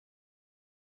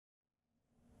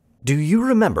Do you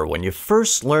remember when you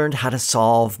first learned how to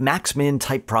solve max-min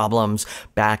type problems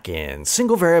back in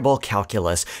single variable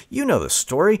calculus? You know the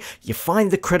story. You find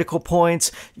the critical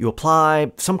points, you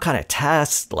apply some kind of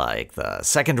test like the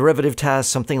second derivative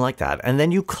test, something like that, and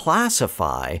then you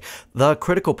classify the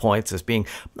critical points as being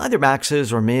either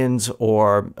maxes or mins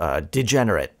or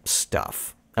degenerate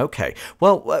stuff. Okay,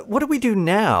 well, what do we do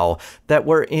now that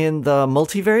we're in the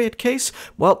multivariate case?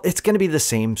 Well, it's going to be the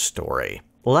same story.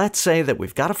 Let's say that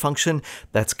we've got a function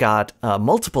that's got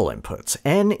multiple inputs,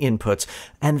 n inputs,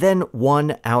 and then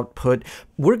one output.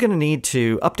 We're going to need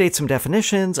to update some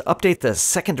definitions, update the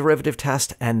second derivative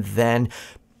test, and then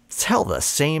tell the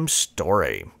same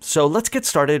story. So let's get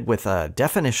started with a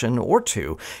definition or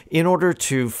two in order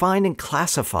to find and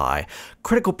classify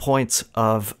critical points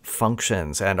of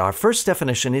functions. And our first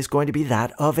definition is going to be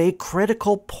that of a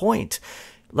critical point.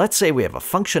 Let's say we have a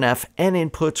function f, n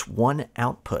inputs, one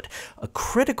output. A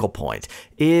critical point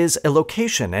is a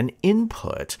location, an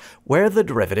input, where the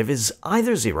derivative is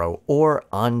either 0 or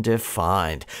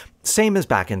undefined. Same as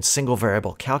back in single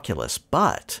variable calculus,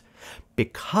 but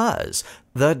because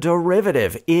the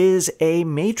derivative is a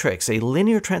matrix, a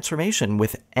linear transformation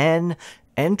with n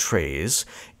entries,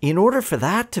 in order for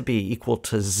that to be equal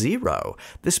to 0,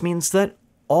 this means that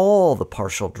all the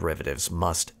partial derivatives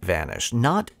must vanish,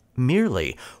 not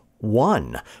merely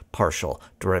one partial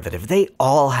derivative. They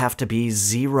all have to be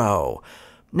 0.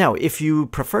 Now, if you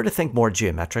prefer to think more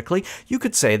geometrically, you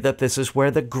could say that this is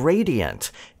where the gradient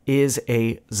is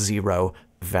a 0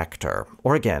 vector,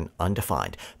 or again,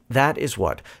 undefined. That is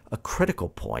what a critical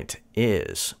point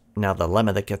is. Now, the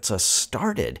lemma that gets us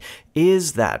started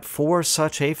is that for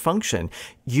such a function,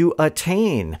 you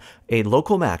attain a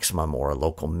local maximum or a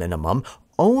local minimum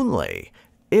only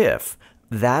if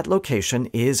that location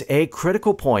is a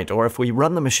critical point, or if we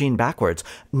run the machine backwards,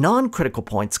 non-critical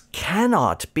points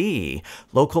cannot be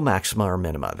local maxima or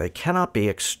minima. They cannot be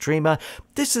extrema.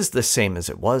 This is the same as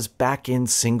it was back in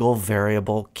single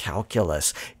variable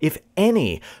calculus. If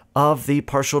any of the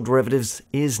partial derivatives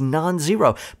is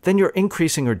non-zero, then you're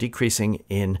increasing or decreasing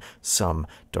in some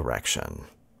direction.